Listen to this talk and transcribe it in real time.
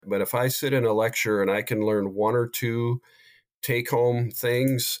But if I sit in a lecture and I can learn one or two take-home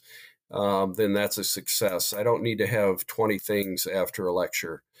things, then that's a success. I don't need to have 20 things after a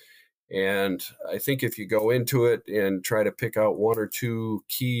lecture. And I think if you go into it and try to pick out one or two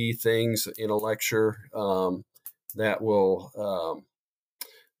key things in a lecture, that will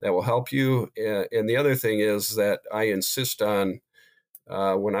help you. And the other thing is that I insist on,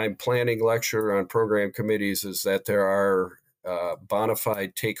 when I'm planning lecture on program committees, is that there are bona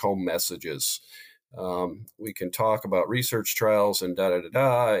fide take-home messages. We can talk about research trials and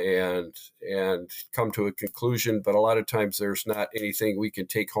and come to a conclusion, but a lot of times there's not anything we can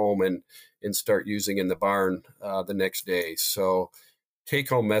take home and start using in the barn the next day. So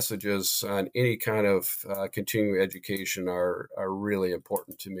take-home messages on any kind of continuing education are really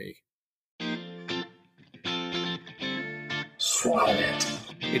important to me.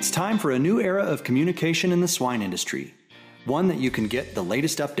 It's time for a new era of communication in the swine industry. One that you can get the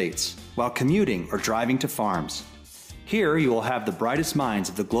latest updates while commuting or driving to farms. Here you will have the brightest minds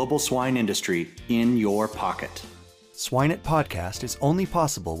of the global swine industry in your pocket. SwineNet Podcast is only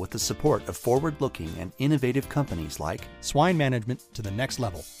possible with the support of forward-looking and innovative companies like Swine Management to the Next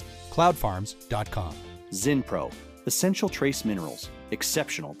Level, cloudfarms.com, Zinpro, Essential Trace Minerals,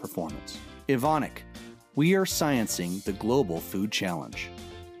 Exceptional Performance, Evonik, we are sciencing the global food challenge,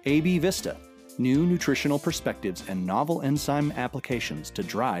 AB Vista, new nutritional perspectives and novel enzyme applications to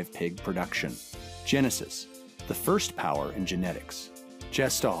drive pig production. Genesis, the first power in genetics.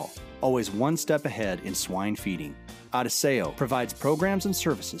 Gestal, always one step ahead in swine feeding. Odiseo provides programs and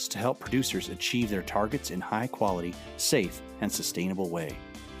services to help producers achieve their targets in high quality, safe, and sustainable way.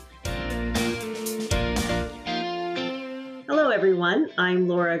 Hello, everyone. I'm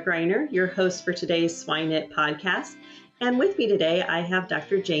Laura Greiner, your host for today's SwineNet podcast. And with me today, I have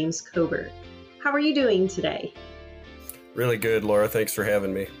Dr. James Kober. How are you doing today? Really good, Laura. Thanks for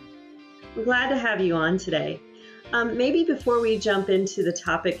having me. I'm glad to have you on today. Maybe before we jump into the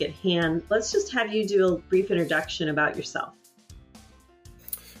topic at hand, let's just have you do a brief introduction about yourself.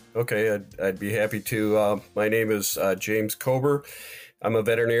 Okay, I'd be happy to. My name is James Kober. I'm a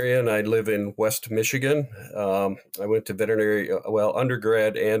veterinarian. I live in West Michigan. I went to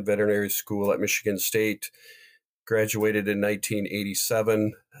undergrad and veterinary school at Michigan State. Graduated in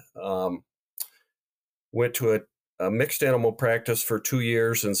 1987. Went to a mixed animal practice for 2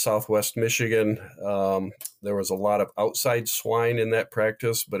 years in Southwest Michigan. There was a lot of outside swine in that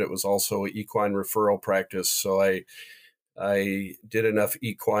practice, but it was also an equine referral practice. So I did enough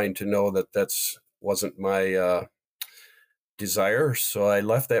equine to know that wasn't my desire. So I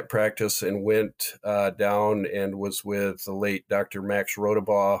left that practice and went down and was with the late Dr. Max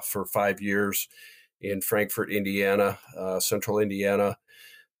Rodebaugh for 5 years in Frankfort, Indiana, central Indiana.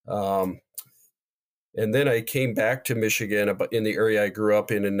 And then I came back to Michigan in the area I grew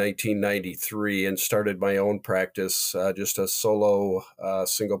up in 1993 and started my own practice, just a solo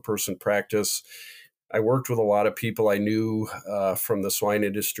single-person practice. I worked with a lot of people I knew from the swine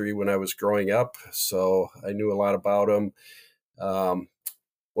industry when I was growing up, so I knew a lot about them.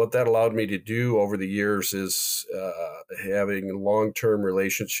 What that allowed me to do over the years is having long-term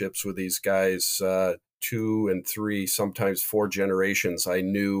relationships with these guys, 2 and 3, sometimes 4 generations I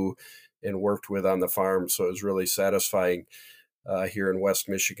knew and worked with on the farm. So it was really satisfying here in West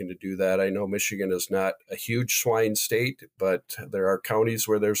Michigan to do that. I know Michigan is not a huge swine state, but there are counties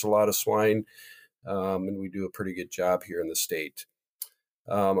where there's a lot of swine, and we do a pretty good job here in the state.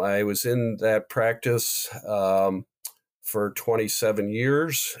 I was in that practice for 27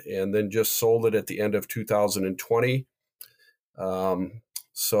 years and then just sold it at the end of 2020.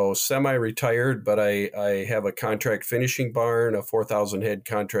 So semi-retired, but I have a contract finishing barn, a 4,000 head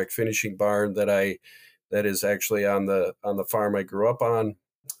contract finishing barn that is actually on the farm I grew up on.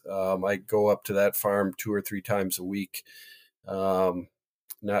 I go up to that farm 2 or 3 times a week,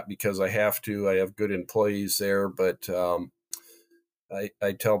 not because I have to. I have good employees there, but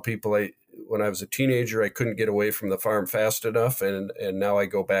I tell people when I was a teenager, I couldn't get away from the farm fast enough, and now I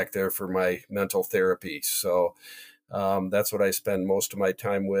go back there for my mental therapy. So that's what I spend most of my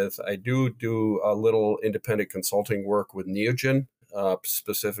time with. I do a little independent consulting work with Neogen,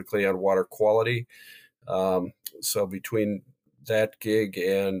 specifically on water quality. So between that gig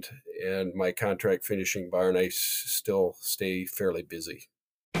and my contract finishing barn, I still stay fairly busy.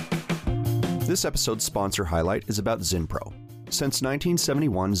 This episode's sponsor highlight is about Zinpro. Since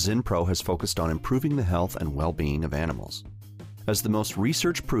 1971, Zinpro has focused on improving the health and well-being of animals. As the most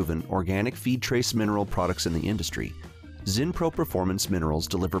research-proven organic feed trace mineral products in the industry, Zinpro Performance Minerals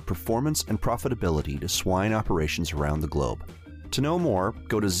deliver performance and profitability to swine operations around the globe. To know more,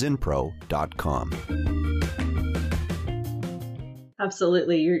 go to zinpro.com.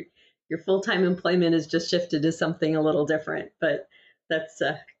 Absolutely. Your full-time employment has just shifted to something a little different, but that's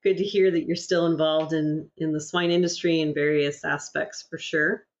good to hear that you're still involved in the swine industry in various aspects for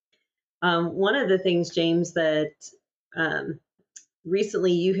sure. One of the things, James, that um,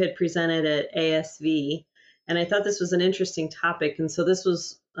 recently you had presented at ASV, and I thought this was an interesting topic. And so this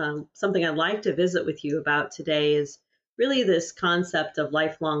was something I'd like to visit with you about today is really this concept of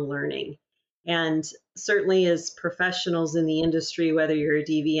lifelong learning. And certainly as professionals in the industry, whether you're a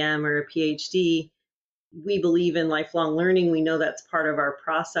DVM or a PhD, we believe in lifelong learning. We know that's part of our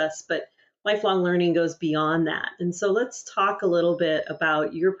process, but lifelong learning goes beyond that. And so let's talk a little bit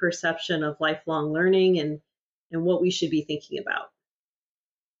about your perception of lifelong learning and what we should be thinking about.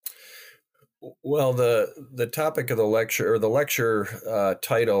 Well, the topic of the lecture, or the lecture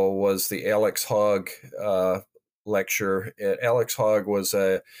title, was the Alex Hogg lecture. Alex Hogg was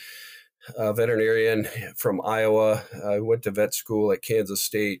a veterinarian from Iowa. I went to vet school at Kansas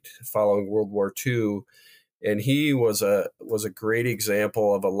State following World War II, and he was a great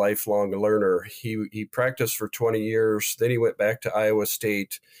example of a lifelong learner. He practiced for 20 years, then he went back to Iowa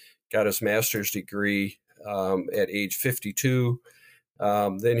State, got his master's degree at age 52.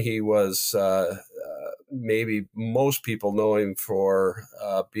 Then he was maybe most people know him for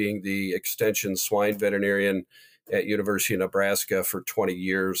being the extension swine veterinarian at University of Nebraska for 20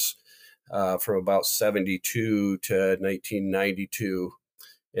 years, from about 72 to 1992.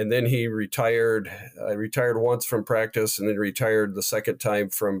 And then he retired. Retired once from practice, and then retired the second time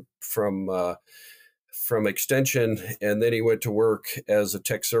from extension. And then he went to work as a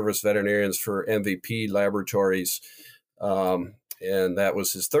tech service veterinarian for MVP Laboratories. And that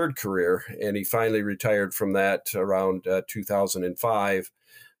was his third career. And he finally retired from that around 2005.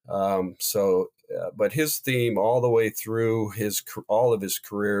 But his theme all the way through all of his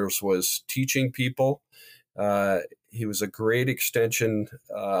careers was teaching people. He was a great extension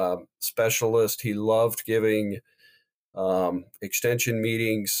specialist. He loved giving extension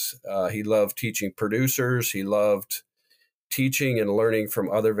meetings. He loved teaching producers. He loved teaching and learning from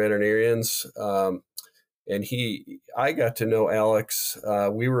other veterinarians. And I got to know Alex.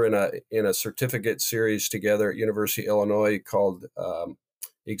 We were in a certificate series together at University of Illinois called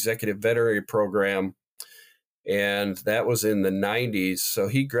Executive Veterinary Program, and that was in the 90s. So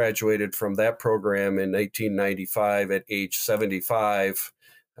he graduated from that program in 1995 at age 75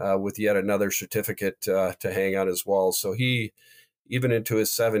 with yet another certificate to hang on his wall. So he, even into his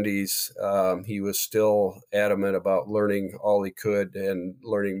 70s, he was still adamant about learning all he could and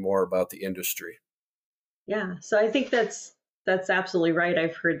learning more about the industry. Yeah, so I think that's absolutely right.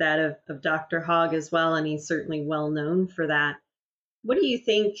 I've heard that of Dr. Hogg as well, and he's certainly well known for that. What do you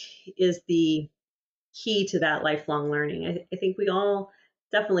think is the key to that lifelong learning? I think we all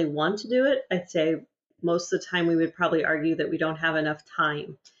definitely want to do it. I'd say most of the time we would probably argue that we don't have enough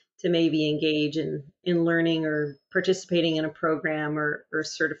time to maybe engage in learning or participating in a program or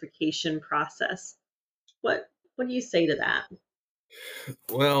certification process. What do you say to that?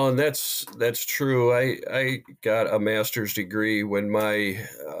 Well, and that's true. I got a master's degree when my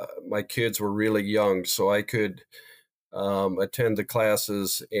kids were really young, so I could attend the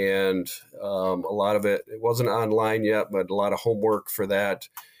classes, and a lot of it wasn't online yet, but a lot of homework for that.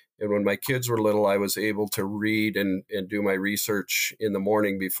 And when my kids were little, I was able to read and do my research in the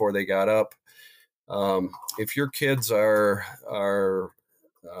morning before they got up. If your kids are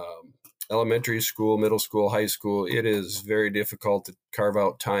elementary school, middle school, high school, it is very difficult to carve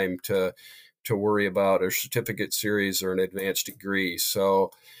out time to worry about a certificate series or an advanced degree.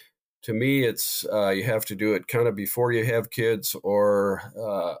 So to me, it's you have to do it kind of before you have kids or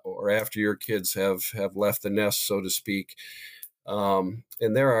after your kids have left the nest, so to speak. And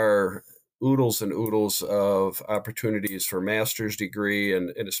there are oodles and oodles of opportunities for master's degree,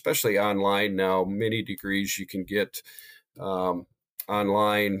 and especially online now, many degrees you can get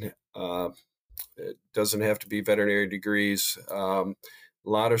online. It doesn't have to be veterinary degrees. A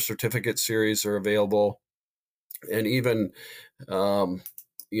lot of certificate series are available. And even,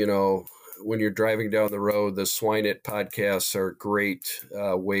 when you're driving down the road, the Swine It podcasts are a great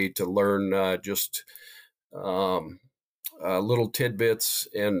way to learn just little tidbits.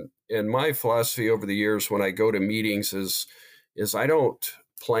 And my philosophy over the years when I go to meetings is I don't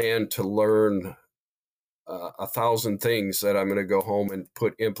plan to learn 1,000 things that I'm going to go home and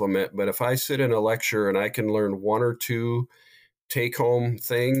implement. But if I sit in a lecture and I can learn one or two take home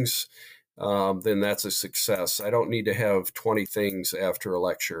things, then that's a success. I don't need to have 20 things after a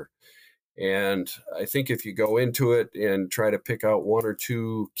lecture. And I think if you go into it and try to pick out one or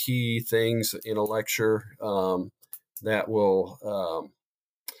two key things in a lecture, that will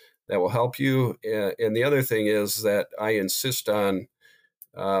that will help you. And the other thing is that I insist on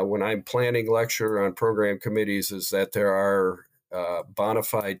when I'm planning lecture on program committees is that there are bona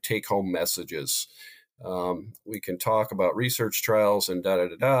fide take-home messages. We can talk about research trials and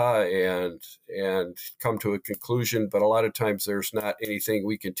and come to a conclusion, but a lot of times there's not anything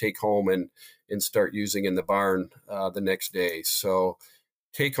we can take home and start using in the barn the next day. So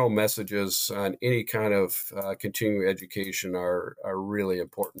take-home messages on any kind of continuing education are really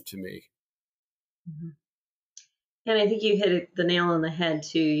important to me. Mm-hmm. And I think you hit the nail on the head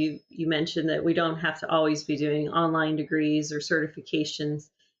too. You mentioned that we don't have to always be doing online degrees or certifications.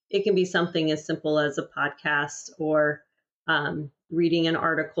 It can be something as simple as a podcast or reading an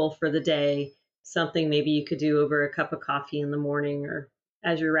article for the day, something maybe you could do over a cup of coffee in the morning or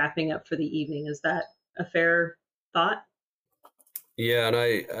as you're wrapping up for the evening. Is that a fair thought? Yeah, and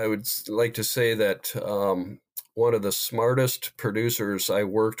I would like to say that one of the smartest producers I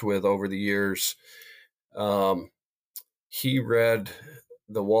worked with over the years, he read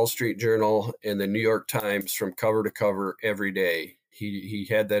the Wall Street Journal and the New York Times from cover to cover every day. He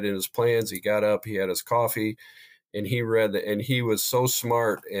had that in his plans. He got up, he had his coffee, and he read and he was so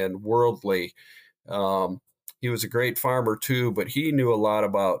smart and worldly. He was a great farmer too, but he knew a lot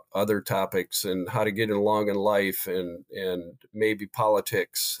about other topics and how to get along in life and maybe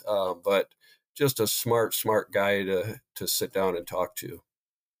politics. But just a smart guy to sit down and talk to.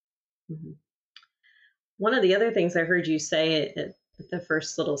 Mm-hmm. One of the other things I heard you say at the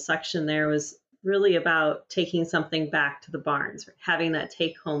first little section there was really about taking something back to the barns, having that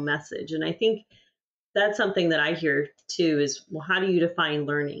take home message. And I think that's something that I hear too is, well, how do you define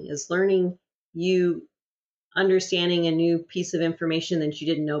learning? Is learning you understanding a new piece of information that you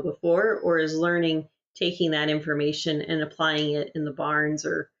didn't know before, or is learning taking that information and applying it in the barns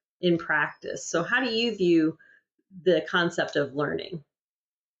or in practice? So how do you view the concept of learning?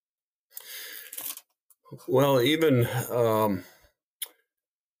 Well, even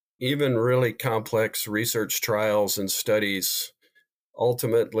really complex research trials and studies,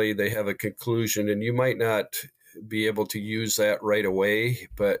 ultimately they have a conclusion, and you might not be able to use that right away,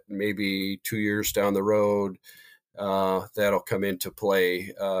 but maybe 2 years down the road, that'll come into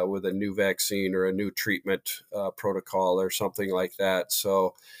play with a new vaccine or a new treatment protocol or something like that.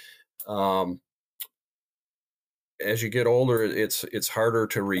 So as you get older, it's harder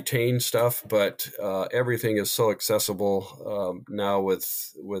to retain stuff, but everything is so accessible now with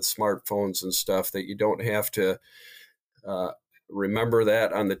smartphones and stuff that you don't have to remember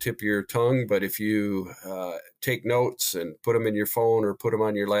that on the tip of your tongue. But if you take notes and put them in your phone or put them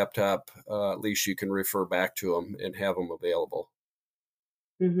on your laptop, at least you can refer back to them and have them available.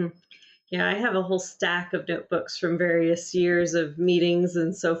 Mm-hmm. Yeah, I have a whole stack of notebooks from various years of meetings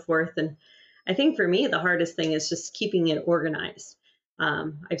and so forth. And I think for me, the hardest thing is just keeping it organized.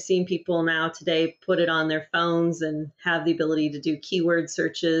 I've seen people now today put it on their phones and have the ability to do keyword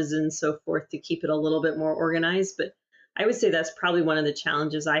searches and so forth to keep it a little bit more organized. But I would say that's probably one of the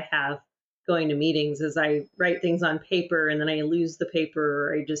challenges I have going to meetings is I write things on paper and then I lose the paper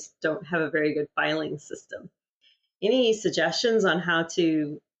or I just don't have a very good filing system. Any suggestions on how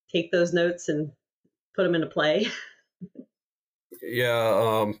to take those notes and put them into play?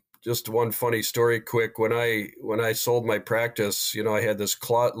 Yeah, just one funny story quick. When I sold my practice, I had this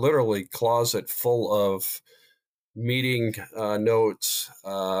literally closet full of meeting notes,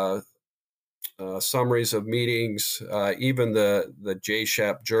 summaries of meetings, even the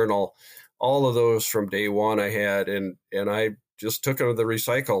JSHAP journal, all of those from day one I had, and I just took them to the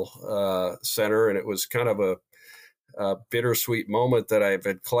recycle center, and it was kind of a bittersweet moment that I've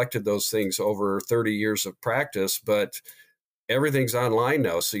had collected those things over 30 years of practice, but everything's online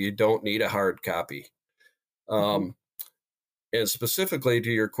now, so you don't need a hard copy. And specifically to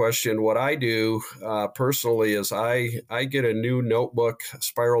your question, what I do personally is I get a new notebook, a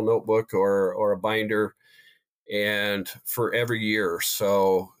spiral notebook or a binder, and for every year.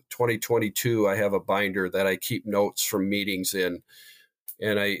 So 2022, I have a binder that I keep notes from meetings in,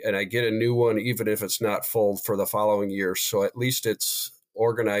 and I get a new one even if it's not full for the following year. So at least it's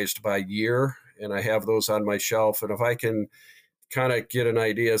organized by year, and I have those on my shelf. And if I can kind of get an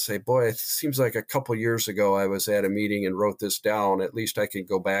idea, say, boy, it seems like a couple years ago I was at a meeting and wrote this down, at least I can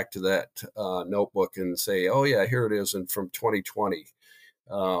go back to that notebook and say, oh yeah, here it is, and from 2020,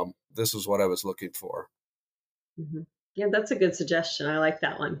 this is what I was looking for. Mm-hmm. Yeah, that's a good suggestion. I like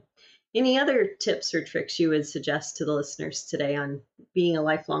that one. Any other tips or tricks you would suggest to the listeners today on being a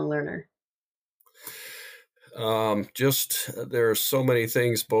lifelong learner? There are so many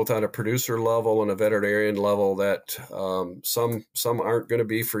things, both on a producer level and a veterinarian level, that some aren't going to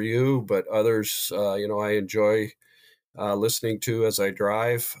be for you, but others, I enjoy listening to as I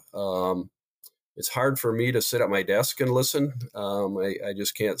drive. It's hard for me to sit at my desk and listen. I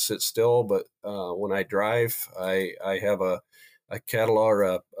just can't sit still. But when I drive, I have a catalog or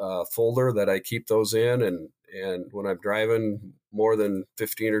a folder that I keep those in. And when I'm driving more than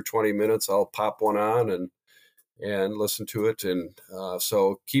 15 or 20 minutes, I'll pop one on and listen to it. And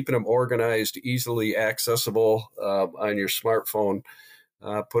so keeping them organized, easily accessible on your smartphone,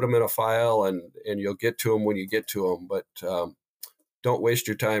 put them in a file and you'll get to them when you get to them. But don't waste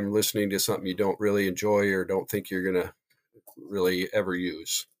your time listening to something you don't really enjoy or don't think you're going to really ever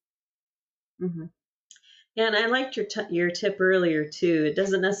use. Mm-hmm. Yeah, and I liked your tip earlier too. It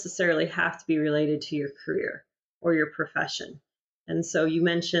doesn't necessarily have to be related to your career or your profession. And so you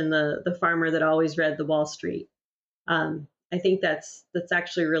mentioned the farmer that always read the Wall Street. I think that's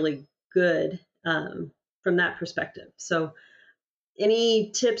actually really good from that perspective. So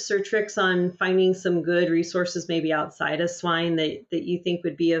any tips or tricks on finding some good resources maybe outside of swine that you think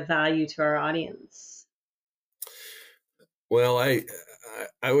would be of value to our audience? Well,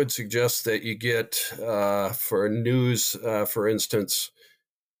 I would suggest that you get for news, for instance,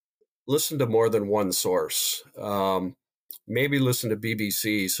 listen to more than one source. Maybe listen to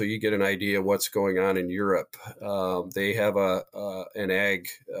BBC so you get an idea of what's going on in Europe. They have an ag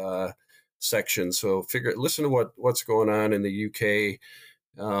section, so listen to what's going on in the UK.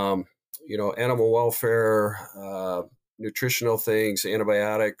 Animal welfare, nutritional things,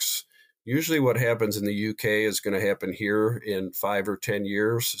 antibiotics. Usually what happens in the UK is going to happen here in 5 or 10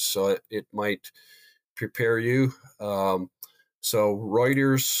 years, so it might prepare you. So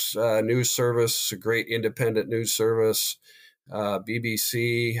Reuters news service, a great independent news service,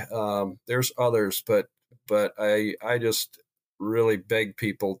 BBC. There's others, but I just really beg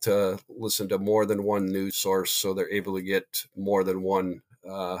people to listen to more than one news source so they're able to get more than one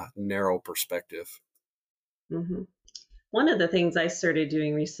narrow perspective. Mm-hmm. One of the things I started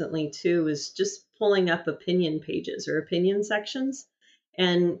doing recently too was just pulling up opinion pages or opinion sections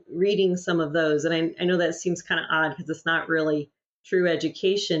and reading some of those. And I know that seems kind of odd because it's not really true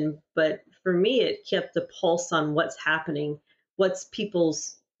education, but for me, it kept the pulse on what's happening, what's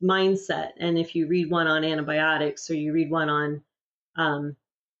people's mindset. And if you read one on antibiotics or you read one on,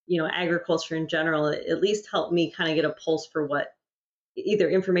 agriculture in general, it at least helped me kind of get a pulse for what either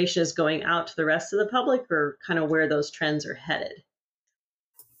information is going out to the rest of the public or kind of where those trends are headed.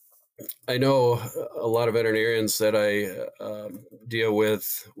 I know a lot of veterinarians that I deal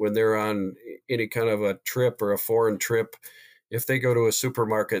with when they're on any kind of a trip or a foreign trip. If they go to a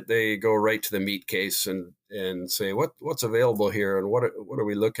supermarket, they go right to the meat case and say, what's available here and what are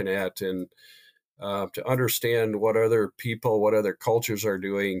we looking at? And to understand what other people, what other cultures are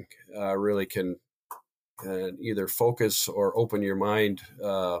doing really can either focus or open your mind.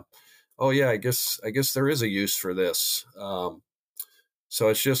 Oh yeah, I guess there is a use for this. So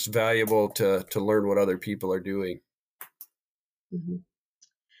it's just valuable to learn what other people are doing. Mm-hmm.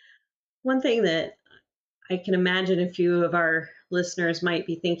 One thing that I can imagine a few of our listeners might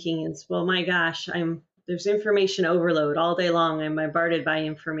be thinking is, well, my gosh, there's information overload all day long. I'm bombarded by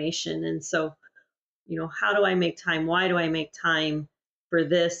information. And so, how do I make time? Why do I make time for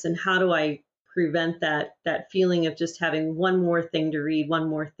this? And how do I prevent that feeling of just having one more thing to read, one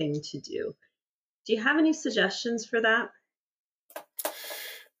more thing to do? Do you have any suggestions for that?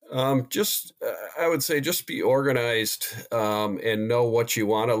 I would say just be organized and know what you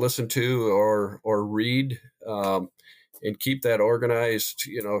want to listen to or read, and keep that organized.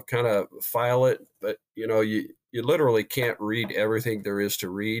 Kind of file it, but you literally can't read everything there is to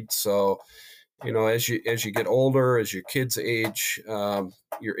read. So as you get older, as your kids age,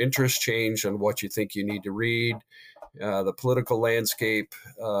 your interests change on what you think you need to read. The political landscape,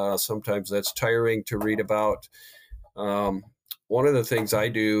 sometimes that's tiring to read about. One of the things I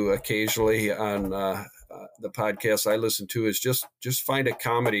do occasionally on the podcast I listen to is just find a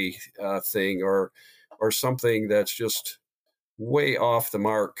comedy thing or something that's just way off the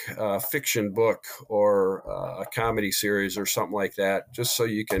mark, fiction book or a comedy series or something like that, just so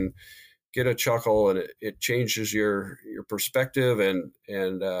you can get a chuckle and it changes your perspective and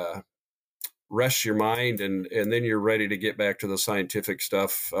rests your mind, and then you're ready to get back to the scientific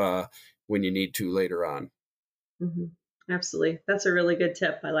stuff when you need to later on. Mm-hmm. Absolutely. That's a really good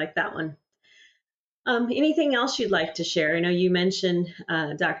tip. I like that one. Anything else you'd like to share? I know you mentioned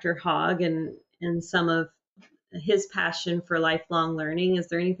Dr. Hogg and some of his passion for lifelong learning. Is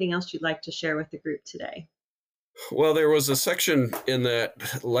there anything else you'd like to share with the group today? Well, there was a section in that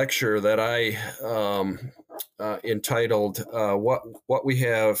lecture that I entitled "What We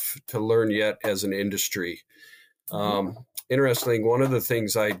Have to Learn Yet as an Industry." Interesting. One of the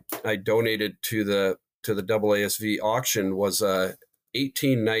things I donated to the to the AASV auction was a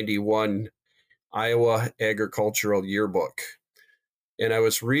 1891 Iowa Agricultural Yearbook. And I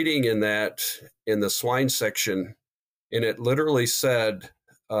was reading in the swine section, and it literally said,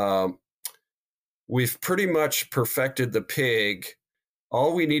 we've pretty much perfected the pig.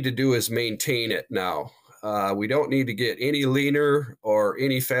 All we need to do is maintain it now. We don't need to get any leaner or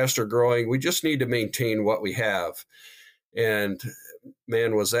any faster growing. We just need to maintain what we have. And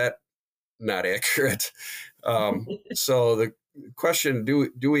man, was that not accurate. So the question,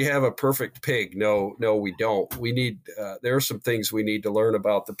 do we have a perfect pig? No, we don't. We need, there are some things we need to learn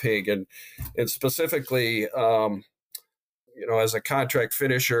about the pig. And specifically, as a contract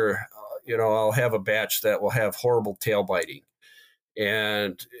finisher, I'll have a batch that will have horrible tail biting.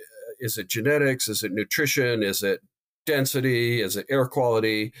 And is it genetics? Is it nutrition? Is it density? Is it air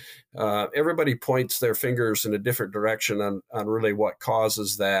quality? Everybody points their fingers in a different direction on really what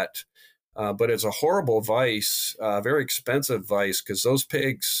causes that. But it's a horrible vice, very expensive vice, because those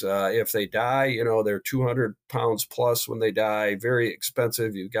pigs, if they die, they're 200 pounds plus when they die, very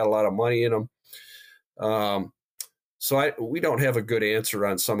expensive. You've got a lot of money in them. So we don't have a good answer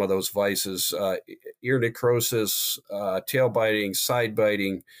on some of those vices, ear necrosis, tail biting, side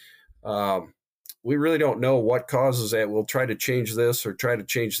biting. We really don't know what causes that. We'll try to change this or try to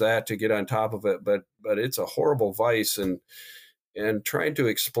change that to get on top of it, but it's a horrible vice, and trying to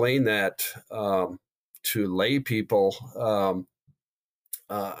explain that to lay people.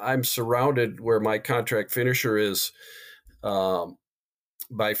 I'm surrounded where my contract finisher is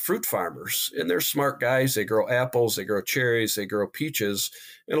by fruit farmers, and they're smart guys. They grow apples, they grow cherries, they grow peaches,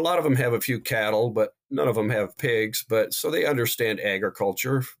 and a lot of them have a few cattle, but none of them have pigs. But so they understand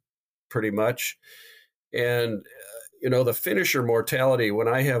agriculture pretty much. And the finisher mortality, when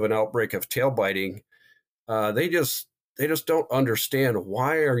I have an outbreak of tail biting, they just don't understand,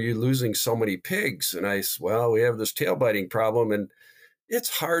 why are you losing so many pigs? And we have this tail biting problem, and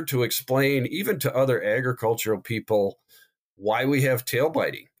it's hard to explain even to other agricultural people why we have tail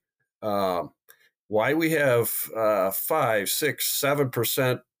biting, why we have 5, 6,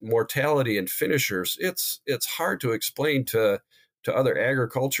 7% mortality in finishers. It's hard to explain to other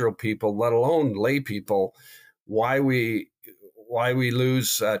agricultural people, let alone lay people, why we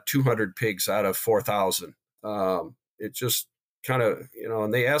lose 200 pigs out of 4,000. It just kind of,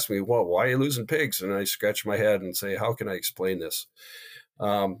 and they ask me, well, why are you losing pigs? And I scratch my head and say, how can I explain this?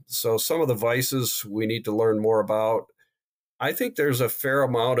 So some of the vices we need to learn more about. I think there's a fair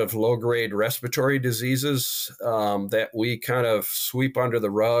amount of low-grade respiratory diseases that we kind of sweep under the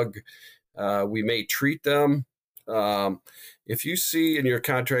rug. We may treat them. If you see in your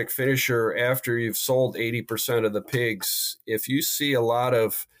contract finisher, after you've sold 80% of the pigs, if you see a lot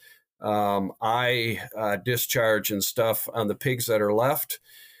of eye discharge and stuff on the pigs that are left,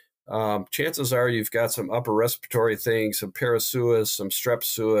 chances are you've got some upper respiratory things, some parasuas, some strep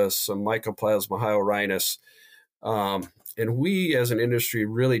suis, some mycoplasma hyorinus. And we as an industry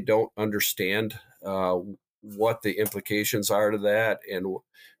really don't understand what the implications are to that, and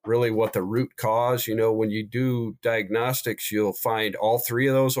really what the root cause. When you do diagnostics, you'll find all three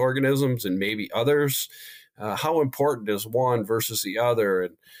of those organisms and maybe others. How important is one versus the other?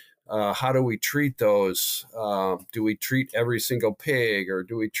 And how do we treat those? Do we treat every single pig, or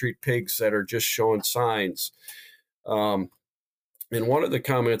do we treat pigs that are just showing signs? And one of the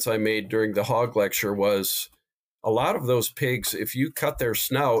comments I made during the hog lecture was, a lot of those pigs, if you cut their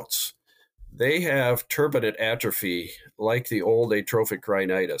snouts, they have turbinate atrophy, like the old atrophic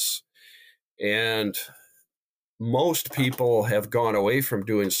rhinitis. And most people have gone away from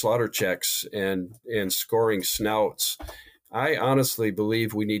doing slaughter checks and scoring snouts. I honestly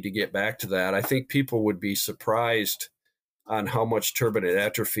believe we need to get back to that. I think people would be surprised on how much turbinate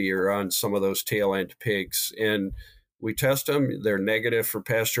atrophy are on some of those tail end pigs. And we test them, they're negative for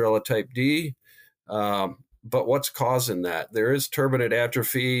Pasteurella type D. But what's causing that? There is turbinate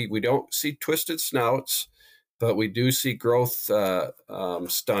atrophy. We don't see twisted snouts, but we do see growth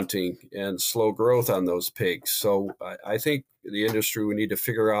stunting and slow growth on those pigs. So I think the industry, we need to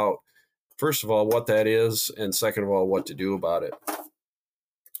figure out, first of all, what that is, and second of all, what to do about it.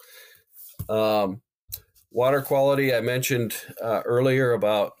 Water quality, I mentioned earlier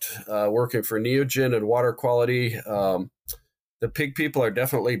about working for Neogen and water quality. The pig people are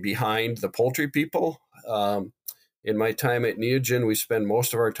definitely behind the poultry people. In my time at Neogen, we spend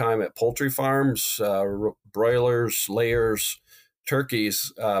most of our time at poultry farms, broilers, layers,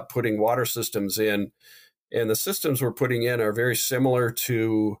 turkeys, putting water systems in. And the systems we're putting in are very similar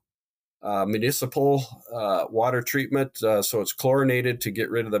to municipal water treatment. So it's chlorinated to get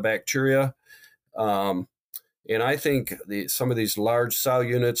rid of the bacteria. And I think some of these large sow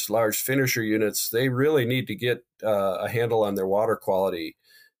units, large finisher units, they really need to get a handle on their water quality.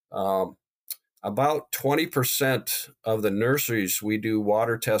 About 20% of the nurseries we do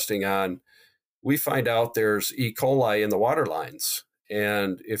water testing on, we find out there's E. coli in the water lines.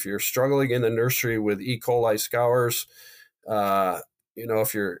 And if you're struggling in the nursery with E. coli scours,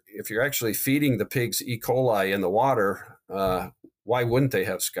 if you're actually feeding the pigs E. coli in the water, why wouldn't they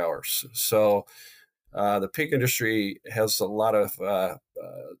have scours? So the pig industry has a lot of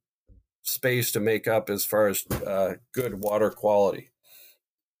space to make up as far as good water quality.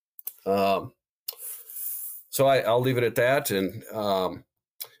 So I'll leave it at that. And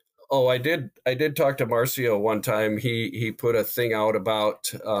I did talk to Marcio one time. He put a thing out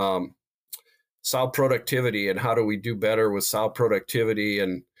about sow productivity and how do we do better with sow productivity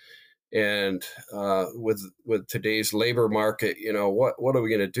and with today's labor market, what are we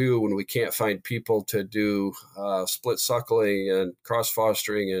going to do when we can't find people to do split suckling and cross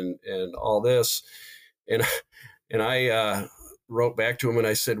fostering and all this? And I wrote back to him and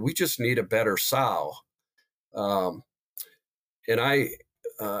I said, we just need a better sow. And I've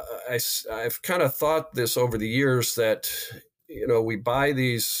kind of thought this over the years that, we buy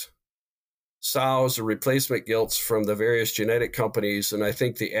these sows or replacement gilts from the various genetic companies, and I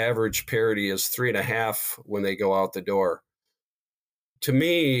think the average parity is 3.5 when they go out the door. To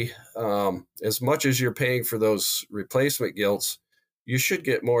me, as much as you're paying for those replacement gilts, you should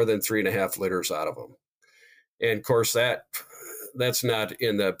get more than 3.5 litters out of them. And of course, that's not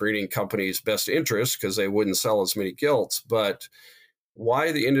in the breeding company's best interest because they wouldn't sell as many gilts. But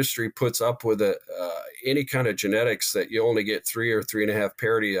why the industry puts up with any kind of genetics that you only get 3 or 3.5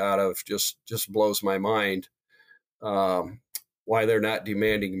 parity out of just blows my mind. Why they're not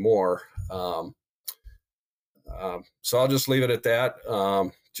demanding more. So I'll just leave it at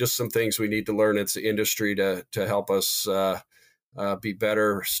that. Just some things we need to learn as the industry to help us be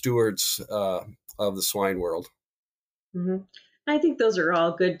better stewards of the swine world. Mm-hmm. I think those are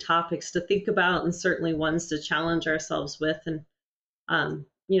all good topics to think about and certainly ones to challenge ourselves with. And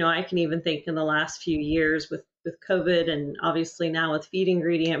I can even think in the last few years with COVID and obviously now with feed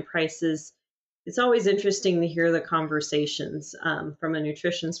ingredient prices, it's always interesting to hear the conversations from a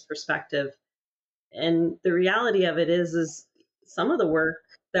nutrition's perspective. And the reality of it is some of the work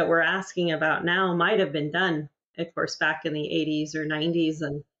that we're asking about now might have been done, of course, back in the 80s or 90s.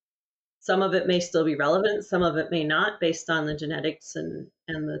 And some of it may still be relevant. Some of it may not based on the genetics and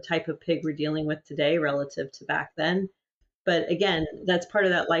the type of pig we're dealing with today relative to back then. But again, that's part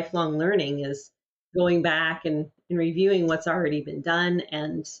of that lifelong learning is going back and reviewing what's already been done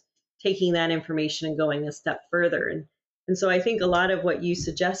and taking that information and going a step further. And so I think a lot of what you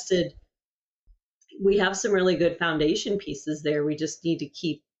suggested, we have some really good foundation pieces there. We just need to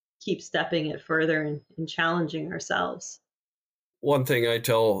keep stepping it further and challenging ourselves. One thing I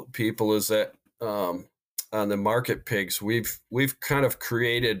tell people is that on the market pigs, we've kind of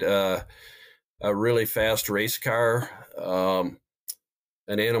created a really fast race car, an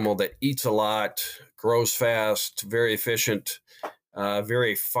animal that eats a lot, grows fast, very efficient,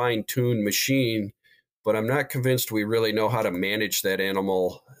 very fine-tuned machine. But I'm not convinced we really know how to manage that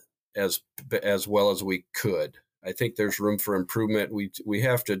animal as well as we could. I think there's room for improvement. We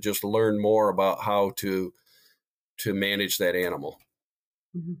have to just learn more about how to manage that animal.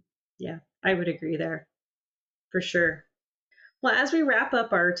 Mm-hmm. Yeah, I would agree there for sure. Well, as we wrap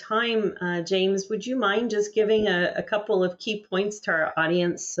up our time, James, would you mind just giving a couple of key points to our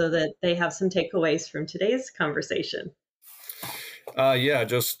audience so that they have some takeaways from today's conversation?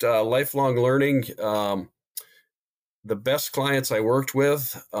 Just lifelong learning. The best clients I worked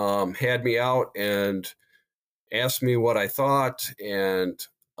with had me out and asked me what I thought, and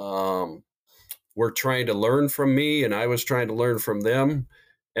were trying to learn from me, and I was trying to learn from them.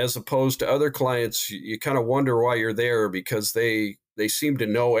 As opposed to other clients, you kind of wonder why you're there because they seem to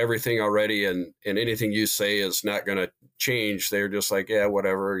know everything already, and anything you say is not going to change. They're just like, yeah,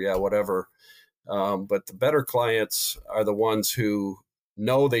 whatever. But the better clients are the ones who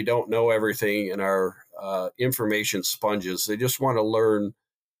know they don't know everything and are information sponges. They just want to learn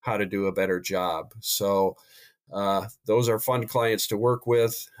how to do a better job. So those are fun clients to work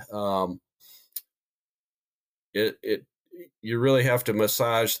with. You really have to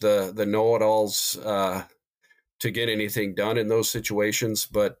massage the know-it-alls to get anything done in those situations,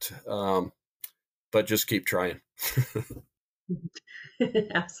 but just keep trying.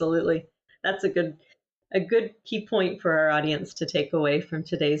 Absolutely. That's a good key point for our audience to take away from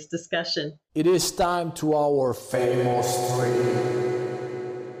today's discussion. It is time to our famous three.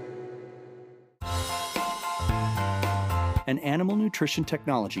 an animal nutrition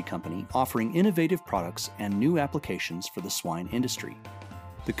technology company offering innovative products and new applications for the swine industry.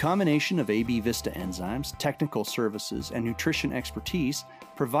 The combination of AB Vista enzymes, technical services, and nutrition expertise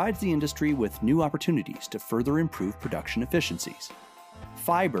provides the industry with new opportunities to further improve production efficiencies.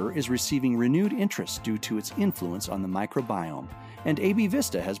 Fiber is receiving renewed interest due to its influence on the microbiome, and AB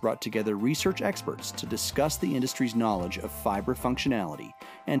Vista has brought together research experts to discuss the industry's knowledge of fiber functionality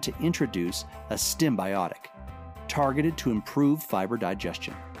and to introduce a Stimbiotic, targeted to improve fiber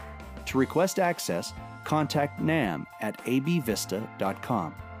digestion. To request access, contact NAM at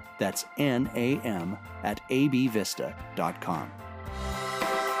abvista.com. That's NAM at abvista.com.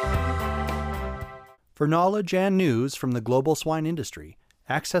 For knowledge and news from the global swine industry,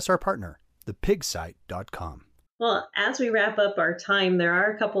 access our partner, thepigsite.com. Well, as we wrap up our time, there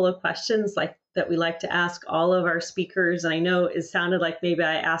are a couple of questions that we like to ask all of our speakers. And I know it sounded like maybe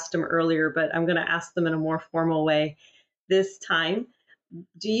I asked them earlier, but I'm going to ask them in a more formal way this time.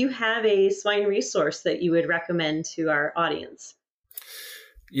 Do you have a swine resource that you would recommend to our audience?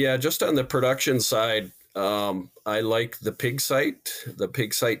 Yeah, just on the production side, I like the pig site,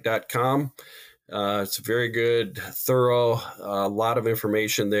 thepigsite.com. It's very good, thorough, a lot of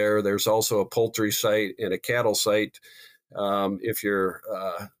information there. There's also a poultry site and a cattle site if you're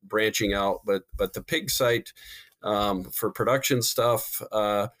branching out. But the pig site for production stuff,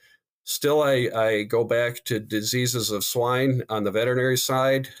 still I go back to diseases of swine on the veterinary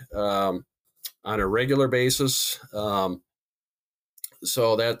side on a regular basis.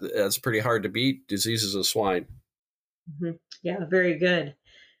 So that's pretty hard to beat, diseases of swine. Mm-hmm. Yeah, very good.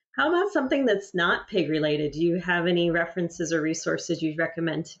 How about something that's not pig related? Do you have any references or resources you'd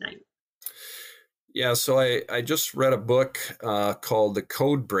recommend tonight? Yeah, so I just read a book called The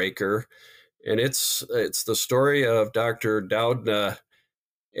Code Breaker, and it's the story of Dr. Doudna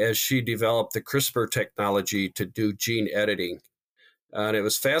as she developed the CRISPR technology to do gene editing. And it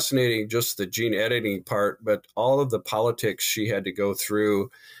was fascinating, just the gene editing part, but all of the politics she had to go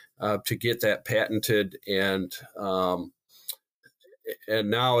through to get that patented, and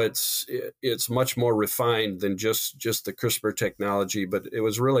now it's much more refined than just the CRISPR technology. But it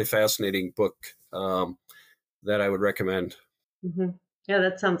was a really fascinating book that I would recommend. Mm-hmm. Yeah,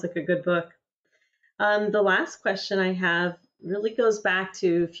 that sounds like a good book. The last question I have really goes back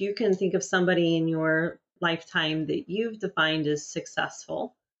to, if you can think of somebody in your lifetime that you've defined as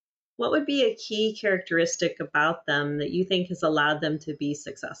successful, what would be a key characteristic about them that you think has allowed them to be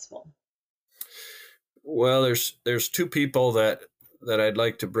successful? Well, there's two people that I'd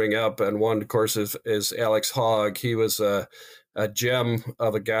like to bring up, and one, of course, is Alex Hogg. He was a gem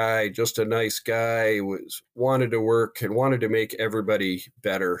of a guy, just a nice guy, wanted to work and wanted to make everybody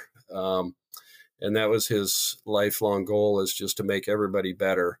better. And that was his lifelong goal, is just to make everybody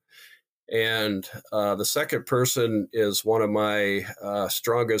better. And the second person is one of my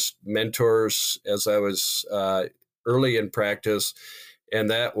strongest mentors as I was early in practice, and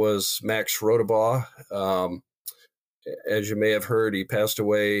that was Max Rodebaugh. As you may have heard, he passed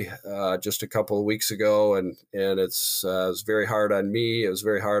away just a couple of weeks ago, and it was very hard on me. It was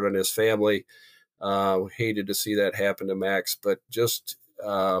very hard on his family. Hated to see that happen to Max, but just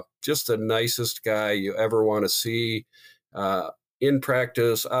the nicest guy you ever want to see in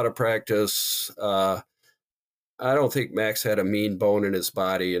practice, out of practice. I don't think Max had a mean bone in his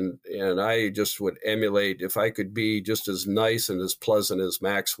body, and I just would emulate, if I could be just as nice and as pleasant as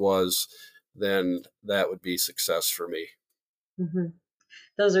Max was, then that would be success for me. Mm-hmm.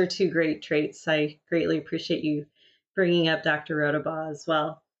 Those are two great traits. I greatly appreciate you bringing up Dr. Rodebaugh as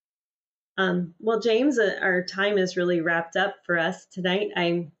well. Well, James, our time is really wrapped up for us tonight.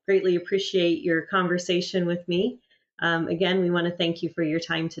 I greatly appreciate your conversation with me. Again, we want to thank you for your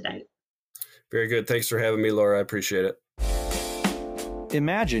time tonight. Very good. Thanks for having me, Laura. I appreciate it.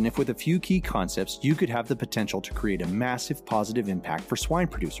 Imagine if with a few key concepts, you could have the potential to create a massive positive impact for swine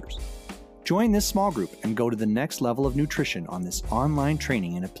producers. Join this small group and go to the next level of nutrition on this online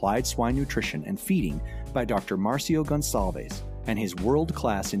training in applied swine nutrition and feeding by Dr. Marcio Gonçalves and his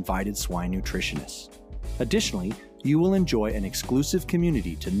world-class invited swine nutritionists. Additionally, you will enjoy an exclusive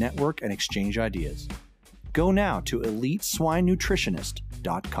community to network and exchange ideas. Go now to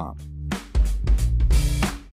eliteswinenutritionist.com.